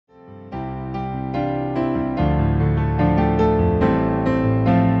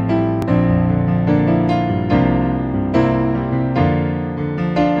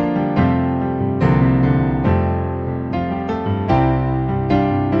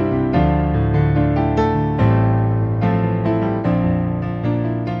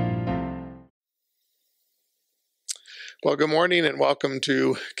Well, good morning and welcome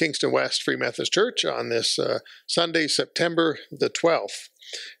to Kingston West Free Methodist Church on this Sunday, September the 12th.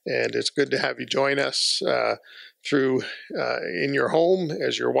 And it's good to have you join us through in your home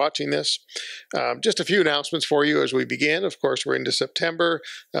as you're watching this. Just a few announcements for you as we begin. Of course, we're into September.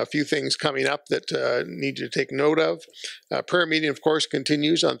 A few things coming up that need you to take note of. Prayer meeting, of course,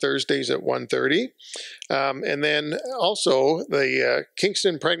 continues on Thursdays at 1:30. And then also the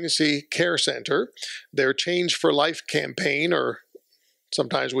Kingston Pregnancy Care Center, their Change for Life campaign, or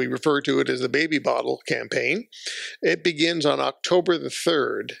sometimes we refer to it as the Baby Bottle campaign. It begins on October the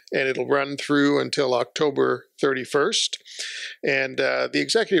 3rd, and it'll run through until October 31st. And the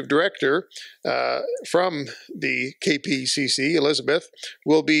executive director from the KPCC, Elizabeth,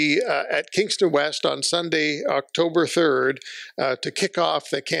 will be at Kingston West on Sunday, October 3rd, to kick off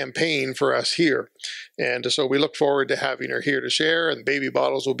the campaign for us here. And so we look forward to having her here to share, and baby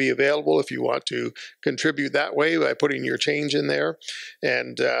bottles will be available if you want to contribute that way by putting your change in there.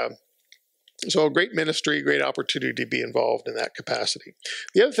 And so a great ministry, great opportunity to be involved in that capacity.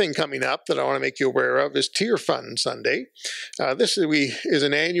 The other thing coming up that I want to make you aware of is Tear Fund Sunday. This is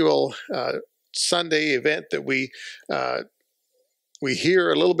an annual Sunday event that we hear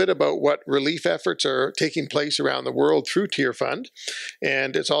a little bit about what relief efforts are taking place around the world through Tear Fund.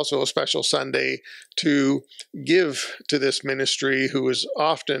 And it's also a special Sunday to give to this ministry, who is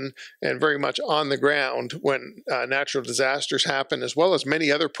often and very much on the ground when natural disasters happen, as well as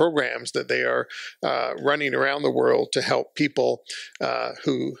many other programs that they are running around the world to help people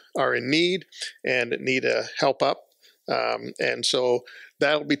who are in need and need a help up. And so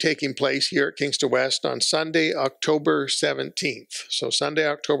that'll be taking place here at Kingston West on Sunday, October 17th. So Sunday,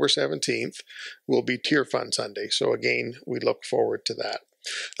 October 17th will be Tear Fund Sunday. So again, we look forward to that.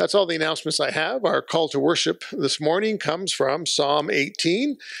 That's all the announcements I have. Our call to worship this morning comes from Psalm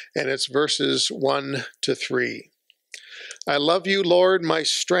 18, and it's verses 1 to 3. I love you, Lord, my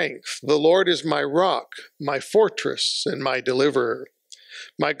strength. The Lord is my rock, my fortress, and my deliverer.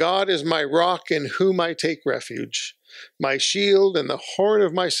 My God is my rock in whom I take refuge, my shield and the horn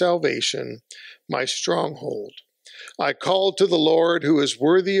of my salvation, my stronghold. I called to the Lord, who is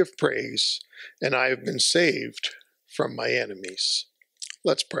worthy of praise, and I have been saved from my enemies.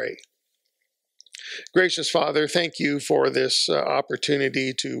 Let's pray. Gracious Father, thank you for this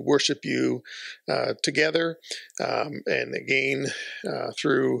opportunity to worship you together, and again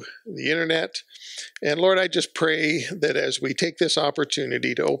through the internet. And Lord, I just pray that as we take this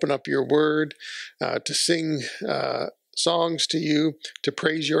opportunity to open up your word, to sing songs to you, to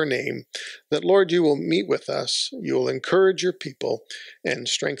praise your name, that Lord, you will meet with us, you will encourage your people and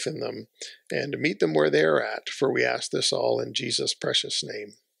strengthen them, and meet them where they are at, for we ask this all in Jesus' precious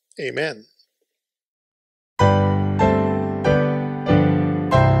name. Amen.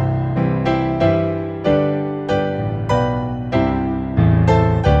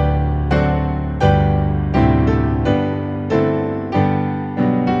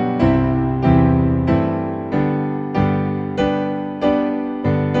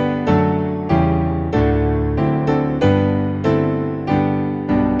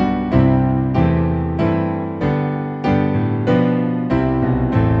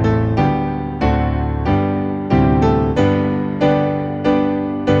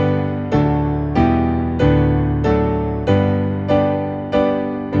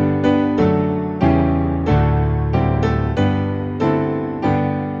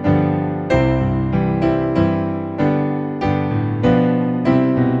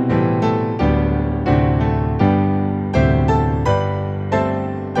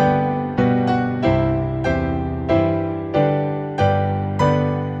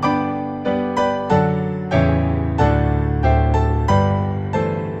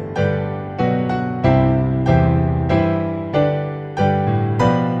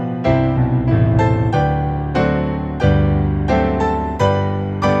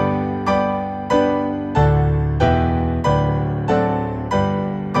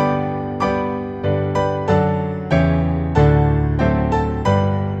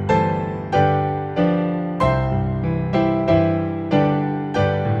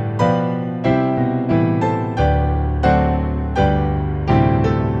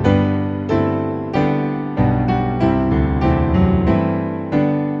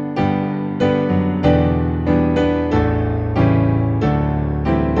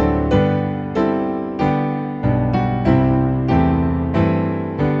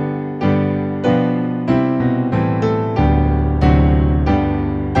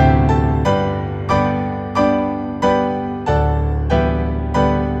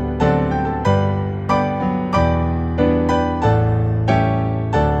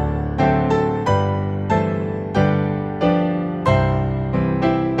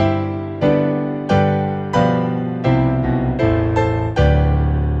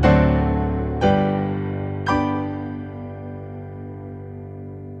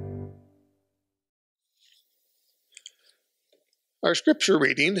 Our scripture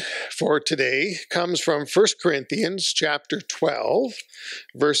reading for today comes from 1 Corinthians chapter 12,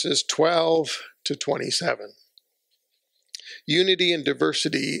 verses 12 to 27. Unity and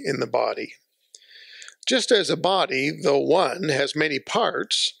diversity in the body. Just as a body, though one, has many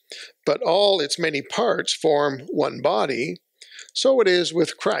parts, but all its many parts form one body, so it is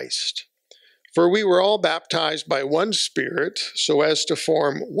with Christ. For we were all baptized by one Spirit, so as to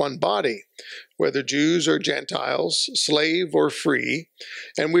form one body, whether Jews or Gentiles, slave or free,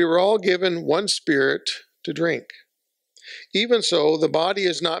 and we were all given one Spirit to drink. Even so, the body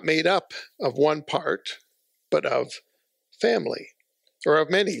is not made up of one part, but of many.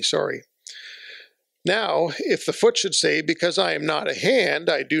 Now, if the foot should say, because I am not a hand,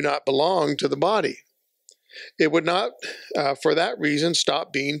 I do not belong to the body, it would not, for that reason,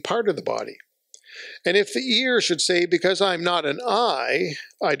 stop being part of the body. And if the ear should say, because I am not an eye,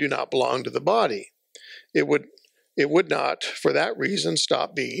 I do not belong to the body, it would not, for that reason,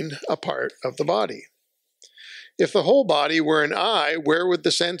 stop being a part of the body. If the whole body were an eye, where would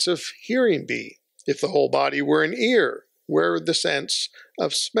the sense of hearing be? If the whole body were an ear, where would the sense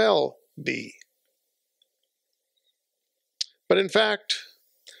of smell be? But in fact,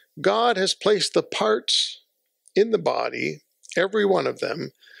 God has placed the parts in the body, every one of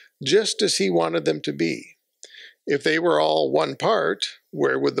them, just as He wanted them to be. If they were all one part,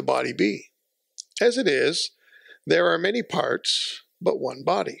 where would the body be? As it is, there are many parts, but one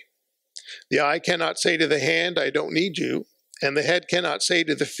body. The eye cannot say to the hand, I don't need you, and the head cannot say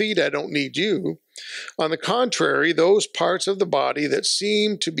to the feet, I don't need you. On the contrary, those parts of the body that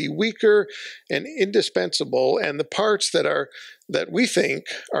seem to be weaker and indispensable, and the parts that we think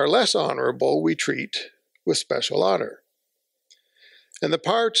are less honorable, we treat with special honor. And the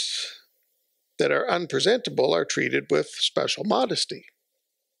parts that are unpresentable are treated with special modesty,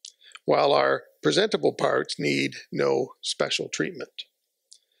 while our presentable parts need no special treatment.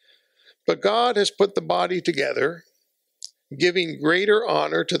 But God has put the body together, giving greater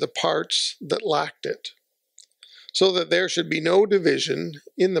honor to the parts that lacked it, so that there should be no division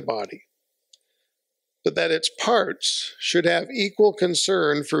in the body, but that its parts should have equal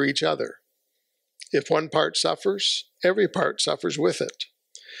concern for each other. If one part suffers, every part suffers with it.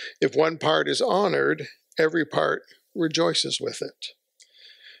 If one part is honored, every part rejoices with it.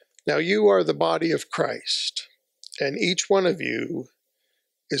 Now you are the body of Christ, and each one of you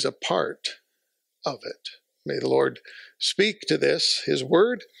is a part of it. May the Lord speak to this, His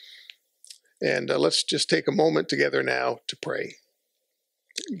word, and let's just take a moment together now to pray.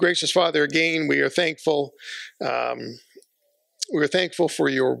 Gracious Father, again, we are thankful. We are thankful for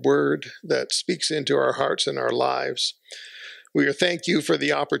your word that speaks into our hearts and our lives. We are thank you for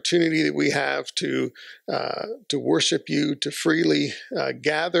the opportunity that we have to worship you, to freely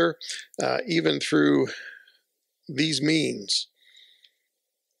gather, even through these means,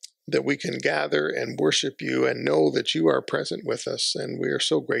 that we can gather and worship you and know that you are present with us, and we are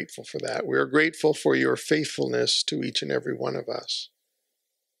so grateful for that. We are grateful for your faithfulness to each and every one of us.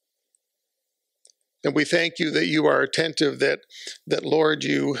 And we thank you that you are attentive, that Lord,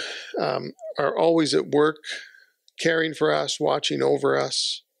 you are always at work, caring for us, watching over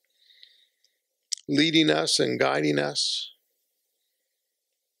us, leading us and guiding us,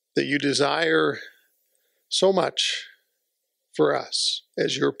 that you desire so much for us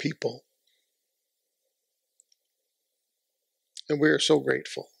as your people. And we are so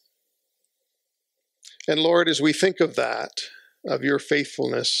grateful. And Lord, as we think of that, of your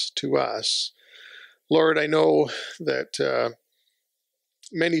faithfulness to us, Lord, I know that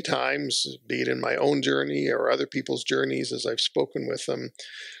many times, be it in my own journey or other people's journeys as I've spoken with them,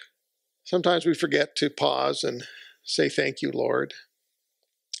 sometimes we forget to pause and say thank you, Lord,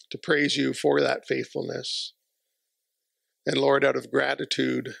 to praise you for that faithfulness. And Lord, out of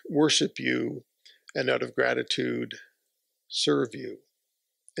gratitude, worship you, and out of gratitude, serve you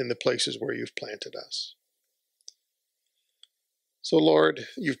in the places where you've planted us. So Lord,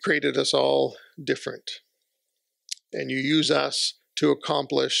 you've created us all different, and you use us to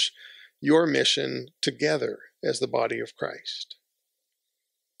accomplish your mission together as the body of Christ.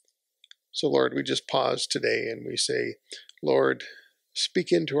 So Lord, we just pause today and we say, Lord,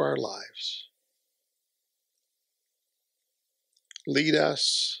 speak into our lives. Lead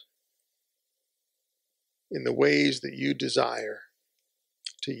us in the ways that you desire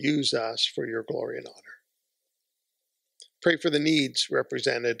to use us for your glory and honor. Pray for the needs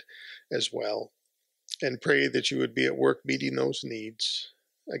represented as well, and pray that you would be at work meeting those needs,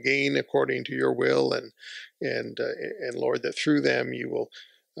 again, according to your will, and Lord, that through them you will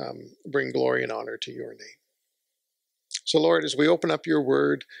bring glory and honor to your name. So Lord, as we open up your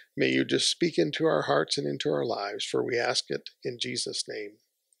word, may you just speak into our hearts and into our lives, for we ask it in Jesus' name.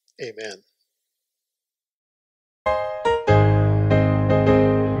 Amen.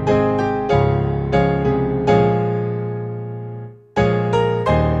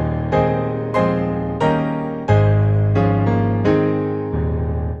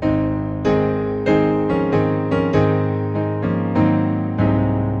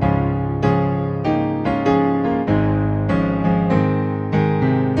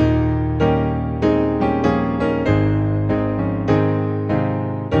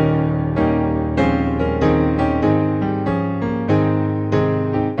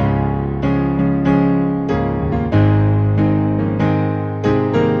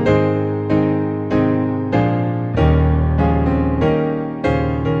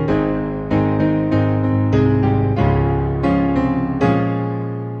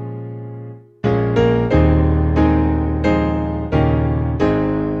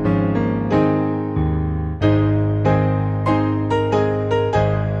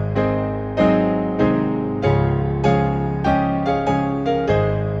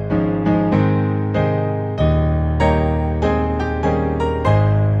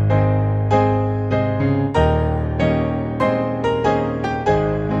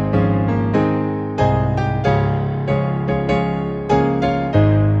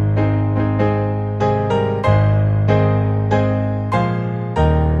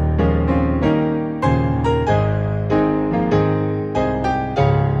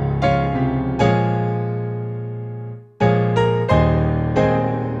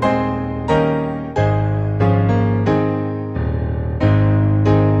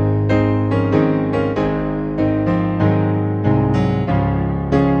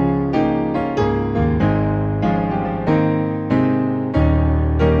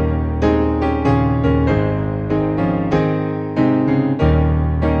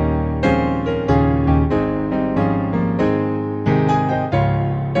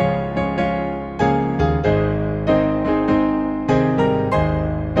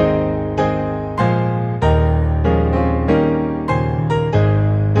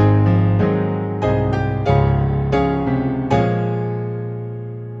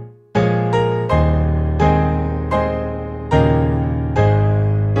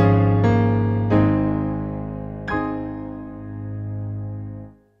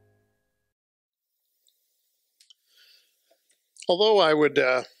 Although I would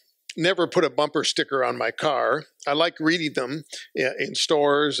never put a bumper sticker on my car, I like reading them in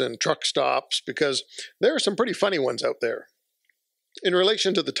stores and truck stops because there are some pretty funny ones out there. In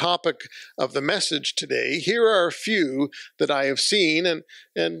relation to the topic of the message today, here are a few that I have seen,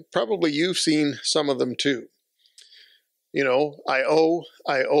 and probably you've seen some of them too. You know, I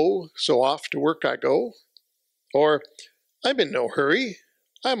owe, so off to work I go. Or, I'm in no hurry,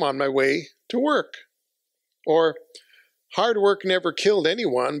 I'm on my way to work. Or, hard work never killed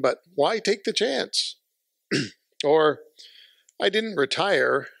anyone, but why take the chance? Or, I didn't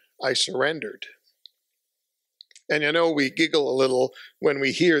retire, I surrendered. And you know, we giggle a little when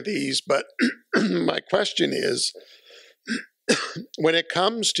we hear these, but my question is, when it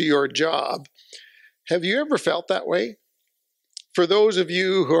comes to your job, have you ever felt that way? For those of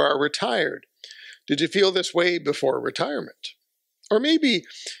you who are retired, did you feel this way before retirement? Or maybe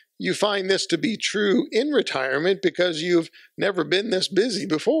you find this to be true in retirement because you've never been this busy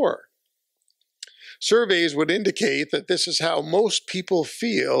before. Surveys would indicate that this is how most people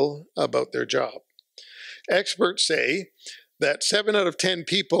feel about their job. Experts say that 7 out of 10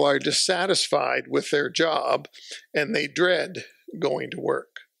 people are dissatisfied with their job and they dread going to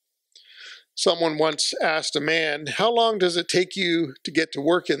work. Someone once asked a man, "How long does it take you to get to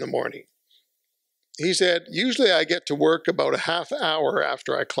work in the morning?" He said, "Usually I get to work about a half hour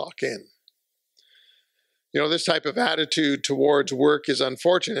after I clock in." You know, this type of attitude towards work is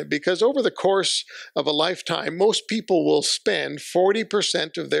unfortunate because over the course of a lifetime, most people will spend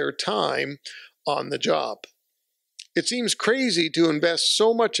 40% of their time on the job. It seems crazy to invest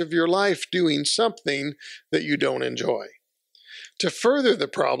so much of your life doing something that you don't enjoy. To further the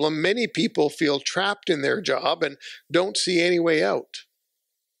problem, many people feel trapped in their job and don't see any way out.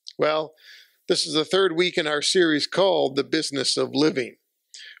 Well, this is the 3rd week in our series called The Business of Living.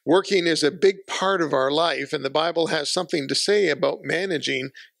 Working is a big part of our life, and the Bible has something to say about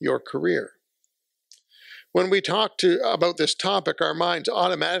managing your career. When we talk about this topic, our minds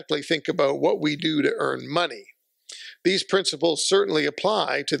automatically think about what we do to earn money. These principles certainly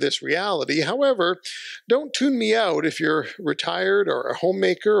apply to this reality. However, don't tune me out if you're retired or a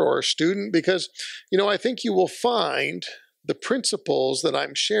homemaker or a student, because, I think you will find the principles that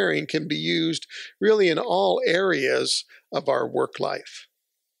I'm sharing can be used really in all areas of our work life.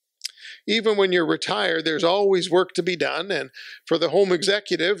 Even when you're retired, there's always work to be done, and for the home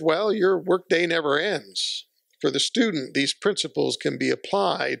executive, well, your workday never ends. For the student, these principles can be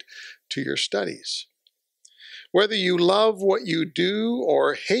applied to your studies. Whether you love what you do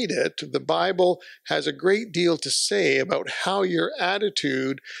or hate it, the Bible has a great deal to say about how your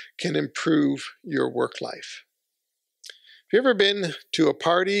attitude can improve your work life. Have you ever been to a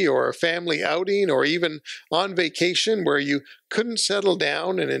party or a family outing or even on vacation where you couldn't settle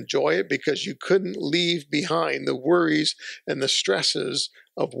down and enjoy it because you couldn't leave behind the worries and the stresses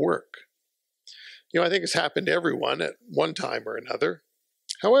of work? I think it's happened to everyone at one time or another.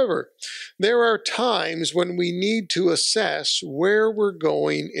 However, there are times when we need to assess where we're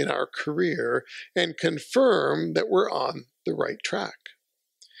going in our career and confirm that we're on the right track.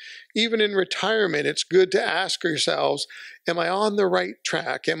 Even in retirement, it's good to ask ourselves, am I on the right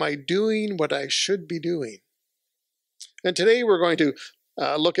track? Am I doing what I should be doing? And today we're going to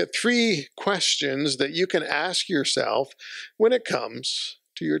look at 3 questions that you can ask yourself when it comes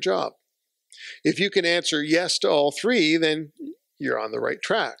to your job. If you can answer yes to all 3, then you're on the right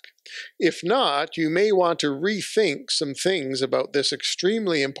track. If not, you may want to rethink some things about this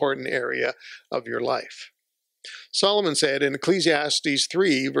extremely important area of your life. Solomon said in Ecclesiastes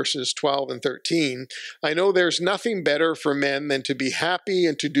 3, verses 12 and 13, "I know there's nothing better for men than to be happy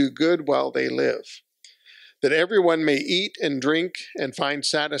and to do good while they live, that everyone may eat and drink and find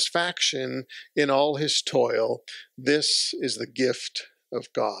satisfaction in all his toil. This is the gift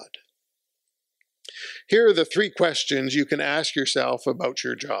of God." Here are the 3 questions you can ask yourself about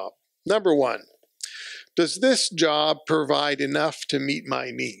your job. Number 1, does this job provide enough to meet my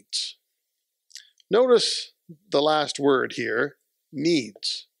needs? Notice the last word here,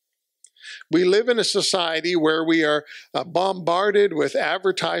 needs. We live in a society where we are bombarded with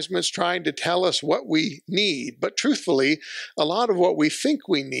advertisements trying to tell us what we need, but truthfully, a lot of what we think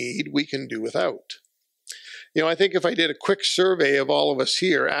we need, we can do without. I think if I did a quick survey of all of us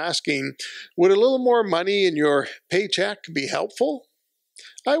here asking, would a little more money in your paycheck be helpful?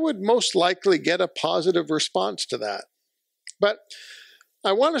 I would most likely get a positive response to that. But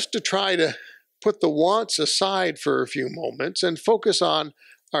I want us to try to put the wants aside for a few moments and focus on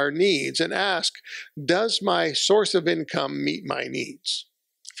our needs and ask, does my source of income meet my needs?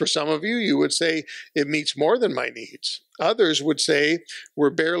 For some of you, you would say it meets more than my needs. Others would say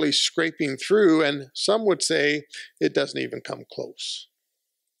we're barely scraping through, and some would say it doesn't even come close.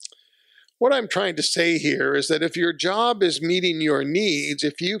 What I'm trying to say here is that if your job is meeting your needs,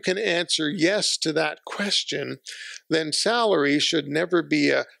 if you can answer yes to that question, then salary should never be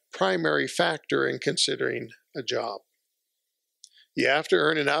a primary factor in considering a job. You have to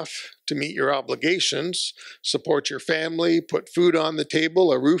earn enough to meet your obligations, support your family, put food on the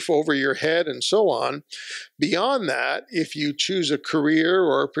table, a roof over your head, and so on. Beyond that, if you choose a career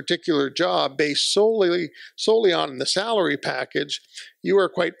or a particular job based solely on the salary package, you are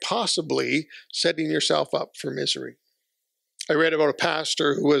quite possibly setting yourself up for misery. I read about a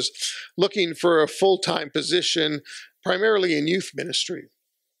pastor who was looking for a full-time position, primarily in youth ministry.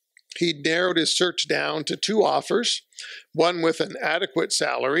 He narrowed his search down to 2 offers, one with an adequate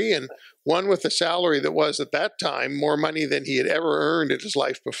salary and one with a salary that was, at that time, more money than he had ever earned in his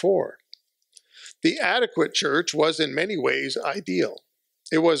life before. The adequate church was in many ways ideal.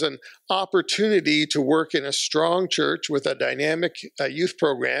 It was an opportunity to work in a strong church with a dynamic youth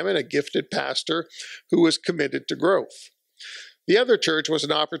program and a gifted pastor who was committed to growth. The other church was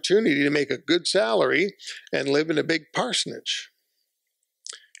an opportunity to make a good salary and live in a big parsonage.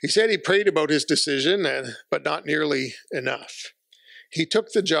 He said he prayed about his decision, but not nearly enough. He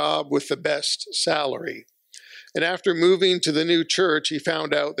took the job with the best salary. And after moving to the new church, he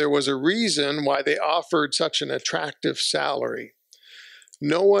found out there was a reason why they offered such an attractive salary.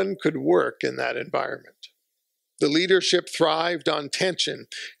 No one could work in that environment. The leadership thrived on tension.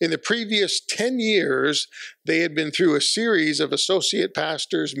 In the previous 10 years, they had been through a series of associate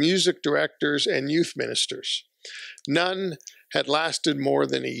pastors, music directors, and youth ministers. None had lasted more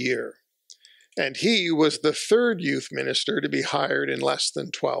than a year. And he was the 3rd youth minister to be hired in less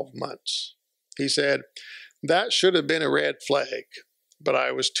than 12 months. He said, "That should have been a red flag, but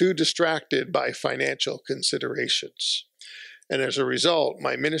I was too distracted by financial considerations. And as a result,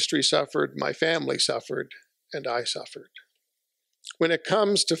 my ministry suffered, my family suffered, and I suffered." When it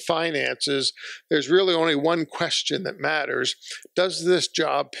comes to finances, there's really only one question that matters. Does this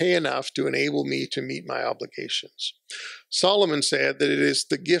job pay enough to enable me to meet my obligations? Solomon said that it is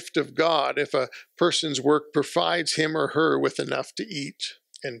the gift of God if a person's work provides him or her with enough to eat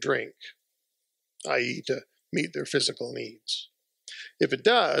and drink, i.e. to meet their physical needs. If it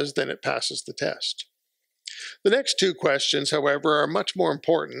does, then it passes the test. The next two questions, however, are much more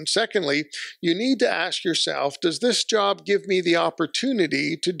important. Secondly, you need to ask yourself, does this job give me the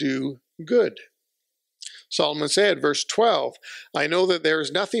opportunity to do good? Solomon said, verse 12, I know that there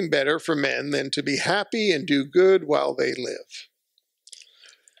is nothing better for men than to be happy and do good while they live.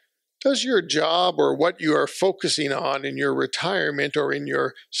 Does your job or what you are focusing on in your retirement or in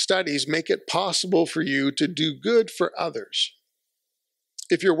your studies make it possible for you to do good for others?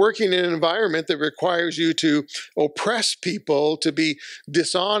 If you're working in an environment that requires you to oppress people, to be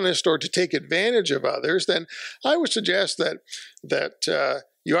dishonest, or to take advantage of others, then I would suggest that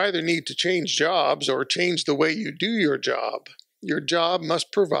you either need to change jobs or change the way you do your job. Your job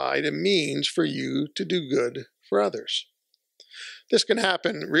must provide a means for you to do good for others. This can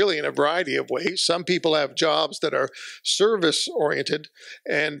happen really in a variety of ways. Some people have jobs that are service-oriented,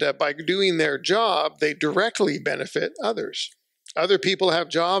 and by doing their job, they directly benefit others. Other people have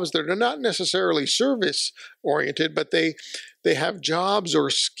jobs that are not necessarily service-oriented, but they have jobs or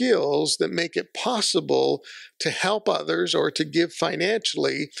skills that make it possible to help others or to give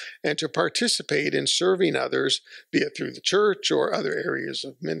financially and to participate in serving others, be it through the church or other areas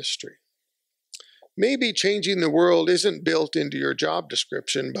of ministry. Maybe changing the world isn't built into your job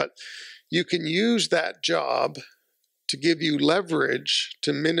description, but you can use that job to give you leverage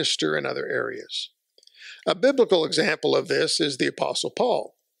to minister in other areas. A biblical example of this is the Apostle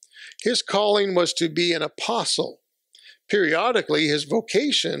Paul. His calling was to be an apostle. Periodically, his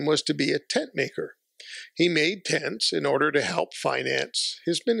vocation was to be a tent maker. He made tents in order to help finance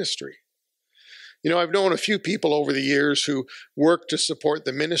his ministry. You know, I've known a few people over the years who worked to support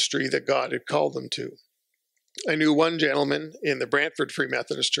the ministry that God had called them to. I knew one gentleman in the Brantford Free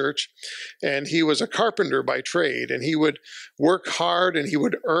Methodist Church, and he was a carpenter by trade, and he would work hard and he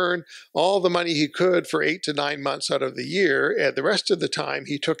would earn all the money he could for 8 to 9 months out of the year, and the rest of the time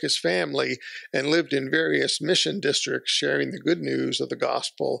he took his family and lived in various mission districts sharing the good news of the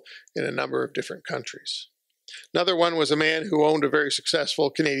gospel in a number of different countries. Another one was a man who owned a very successful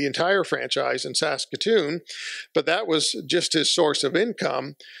Canadian Tire franchise in Saskatoon, but that was just his source of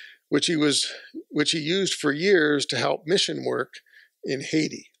income, which he used for years to help mission work in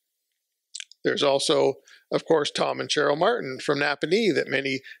Haiti. There's also, of course, Tom and Cheryl Martin from Napanee that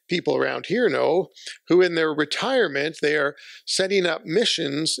many people around here know, who in their retirement, they are setting up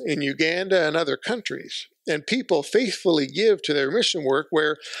missions in Uganda and other countries. And people faithfully give to their mission work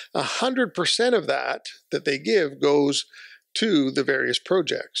where 100% of that they give goes to the various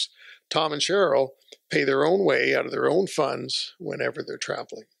projects. Tom and Cheryl pay their own way out of their own funds whenever they're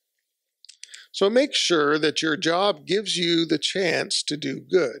traveling. So make sure that your job gives you the chance to do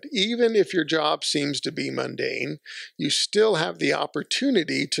good. Even if your job seems to be mundane, you still have the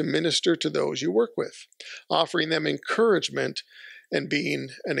opportunity to minister to those you work with, offering them encouragement and being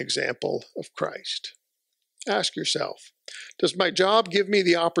an example of Christ. Ask yourself, does my job give me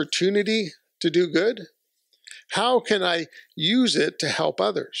the opportunity to do good? How can I use it to help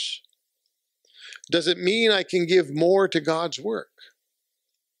others? Does it mean I can give more to God's work?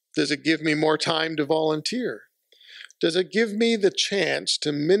 Does it give me more time to volunteer? Does it give me the chance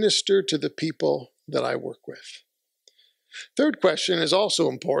to minister to the people that I work with? Third question is also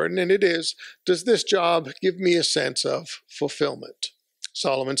important, and it is, does this job give me a sense of fulfillment?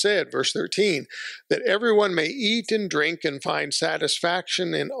 Solomon said, verse 13, that everyone may eat and drink and find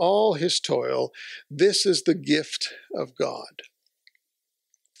satisfaction in all his toil. This is the gift of God.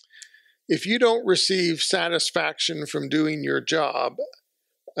 If you don't receive satisfaction from doing your job,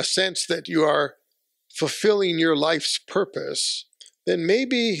 a sense that you are fulfilling your life's purpose, then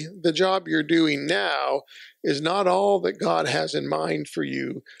maybe the job you're doing now is not all that God has in mind for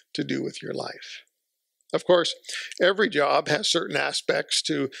you to do with your life. Of course, every job has certain aspects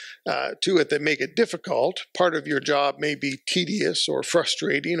to it that make it difficult. Part of your job may be tedious or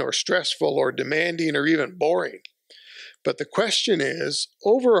frustrating or stressful or demanding or even boring. But the question is,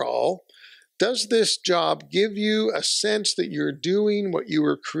 overall, does this job give you a sense that you're doing what you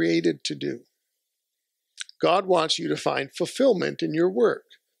were created to do? God wants you to find fulfillment in your work.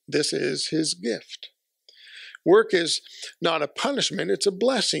 This is His gift. Work is not a punishment, it's a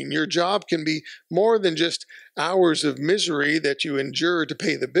blessing. Your job can be more than just hours of misery that you endure to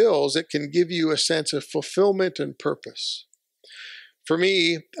pay the bills. It can give you a sense of fulfillment and purpose. For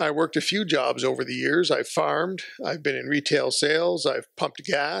me, I worked a few jobs over the years. I've farmed, I've been in retail sales, I've pumped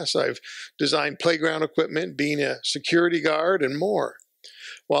gas, I've designed playground equipment, being a security guard, and more.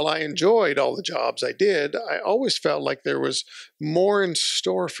 While I enjoyed all the jobs I did, I always felt like there was more in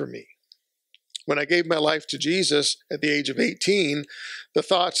store for me. When I gave my life to Jesus at the age of 18, the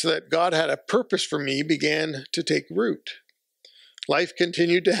thoughts that God had a purpose for me began to take root. Life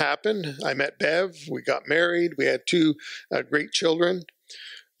continued to happen. I met Bev, we got married, we had two great children.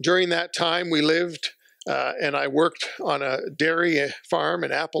 During that time, we lived and I worked on a dairy farm,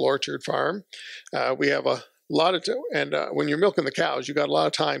 an apple orchard farm. We have a lot of, when you're milking the cows, you got a lot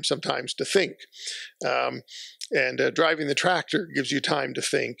of time sometimes to think. Driving the tractor gives you time to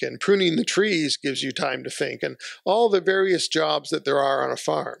think, and pruning the trees gives you time to think, and all the various jobs that there are on a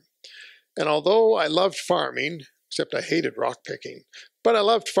farm. And although I loved farming, except I hated rock picking, but I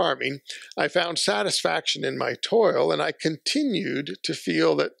loved farming, I found satisfaction in my toil, and I continued to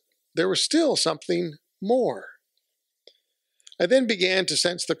feel that there was still something more. I then began to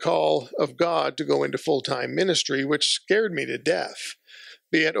sense the call of God to go into full-time ministry, which scared me to death.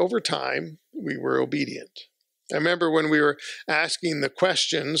 Yet over time, we were obedient. I remember when we were asking the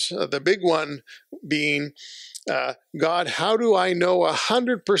questions, the big one being, God, how do I know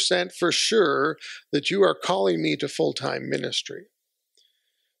 100% for sure that you are calling me to full-time ministry?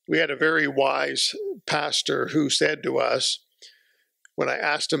 We had a very wise pastor who said to us, when I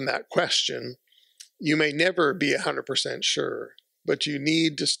asked him that question, you may never be 100% sure, but you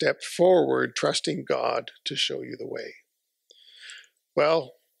need to step forward trusting God to show you the way.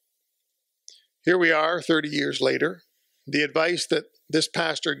 Well, here we are 30 years later. The advice that this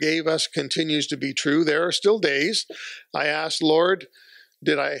pastor gave us continues to be true. There are still days I ask, Lord,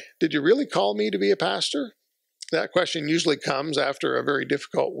 did you really call me to be a pastor? That question usually comes after a very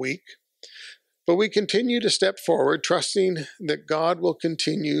difficult week. But we continue to step forward, trusting that God will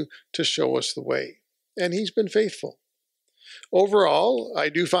continue to show us the way. And He's been faithful. Overall, I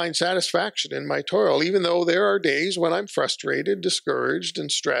do find satisfaction in my toil, even though there are days when I'm frustrated, discouraged,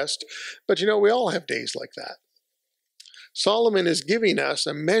 and stressed. But we all have days like that. Solomon is giving us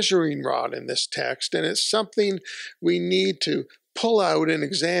a measuring rod in this text, and it's something we need to pull out and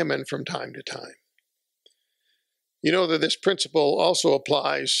examine from time to time. You know that this principle also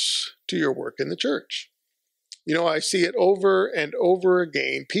applies to your work in the church. I see it over and over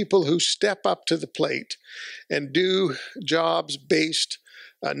again, people who step up to the plate and do jobs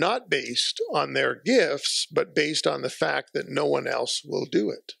not based on their gifts, but based on the fact that no one else will do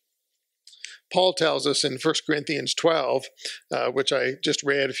it. Paul tells us in 1 Corinthians 12, which I just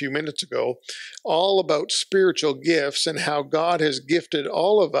read a few minutes ago, all about spiritual gifts and how God has gifted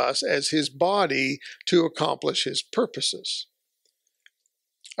all of us as His body to accomplish His purposes.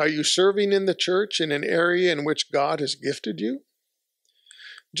 Are you serving in the church in an area in which God has gifted you?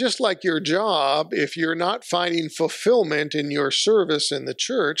 Just like your job, if you're not finding fulfillment in your service in the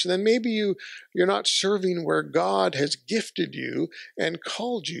church, then maybe you're not serving where God has gifted you and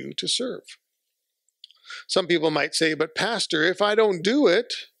called you to serve. Some people might say, but Pastor, if I don't do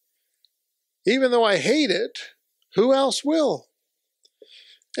it, even though I hate it, who else will?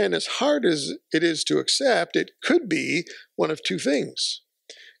 And as hard as it is to accept, it could be one of two things.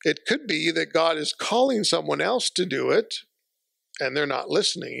 It could be that God is calling someone else to do it, and they're not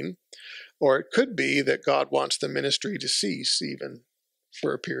listening, or it could be that God wants the ministry to cease even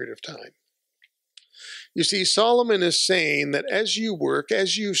for a period of time. You see, Solomon is saying that as you work,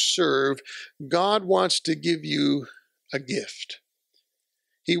 as you serve, God wants to give you a gift.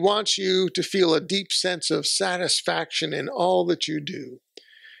 He wants you to feel a deep sense of satisfaction in all that you do.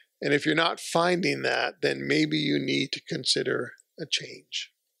 And if you're not finding that, then maybe you need to consider a change.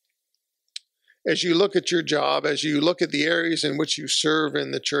 As you look at your job, as you look at the areas in which you serve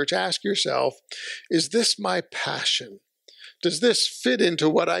in the church, ask yourself, is this my passion? Does this fit into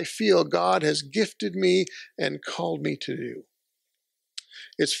what I feel God has gifted me and called me to do?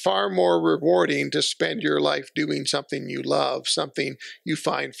 It's far more rewarding to spend your life doing something you love, something you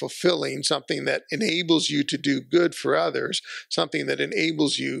find fulfilling, something that enables you to do good for others, something that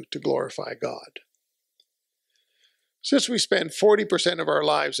enables you to glorify God. Since we spend 40% of our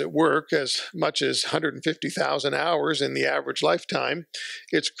lives at work, as much as 150,000 hours in the average lifetime,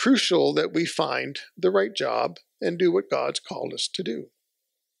 it's crucial that we find the right job and do what God's called us to do.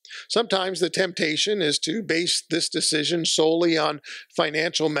 Sometimes the temptation is to base this decision solely on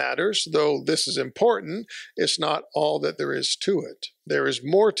financial matters. Though this is important, it's not all that there is to it. There is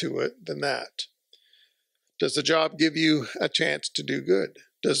more to it than that. Does the job give you a chance to do good?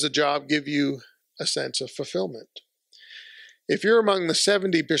 Does the job give you a sense of fulfillment? If you're among the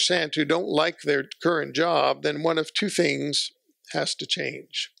 70% who don't like their current job, then one of two things has to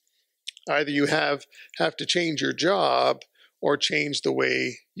change. Either you have to change your job or change the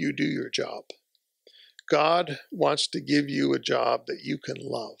way you do your job. God wants to give you a job that you can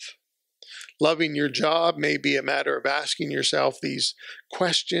love. Loving your job may be a matter of asking yourself these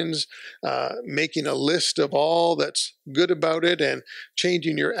questions, making a list of all that's good about it, and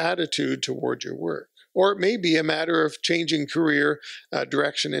changing your attitude toward your work. Or it may be a matter of changing career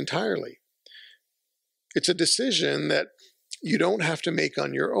direction entirely. It's a decision that you don't have to make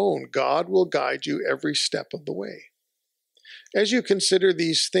on your own. God will guide you every step of the way. As you consider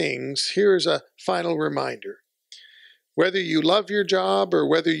these things, here's a final reminder. Whether you love your job or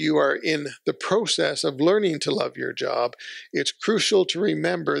whether you are in the process of learning to love your job, it's crucial to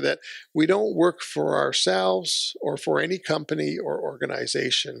remember that we don't work for ourselves or for any company or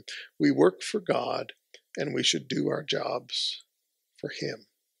organization. We work for God, and we should do our jobs for Him.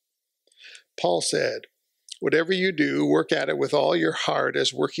 Paul said, "Whatever you do, work at it with all your heart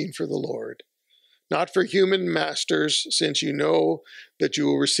as working for the Lord, not for human masters, since you know that you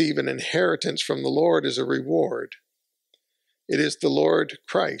will receive an inheritance from the Lord as a reward. It is the Lord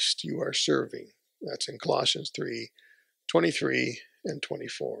Christ you are serving." That's in Colossians 3:23 and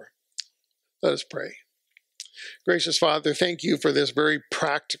 24. Let us pray. Gracious Father, thank you for this very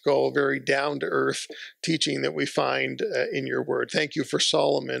practical, very down-to-earth teaching that we find in your word. Thank you for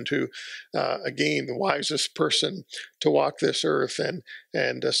Solomon, who, again, the wisest person to walk this earth,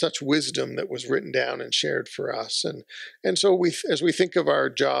 and such wisdom that was written down and shared for us. And so as we think of our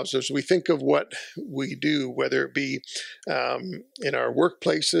jobs, as we think of what we do, whether it be in our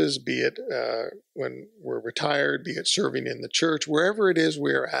workplaces, be it when we're retired, be it serving in the church, wherever it is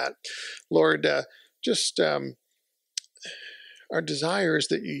we're at, Lord, just our desire is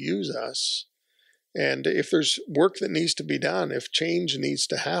that you use us. And if there's work that needs to be done, if change needs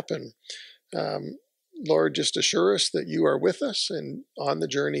to happen, Lord, just assure us that you are with us and on the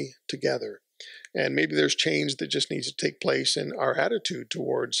journey together. And maybe there's change that just needs to take place in our attitude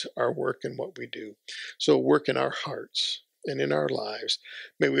towards our work and what we do. So work in our hearts and in our lives.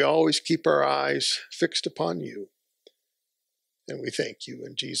 May we always keep our eyes fixed upon you. And we thank you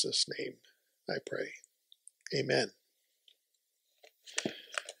in Jesus' name, I pray. Amen.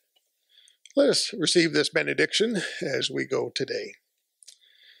 Let us receive this benediction as we go today.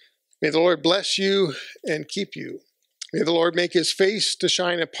 May the Lord bless you and keep you. May the Lord make his face to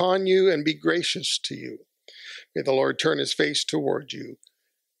shine upon you and be gracious to you. May the Lord turn his face toward you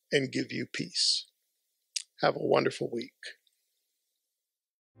and give you peace. Have a wonderful week.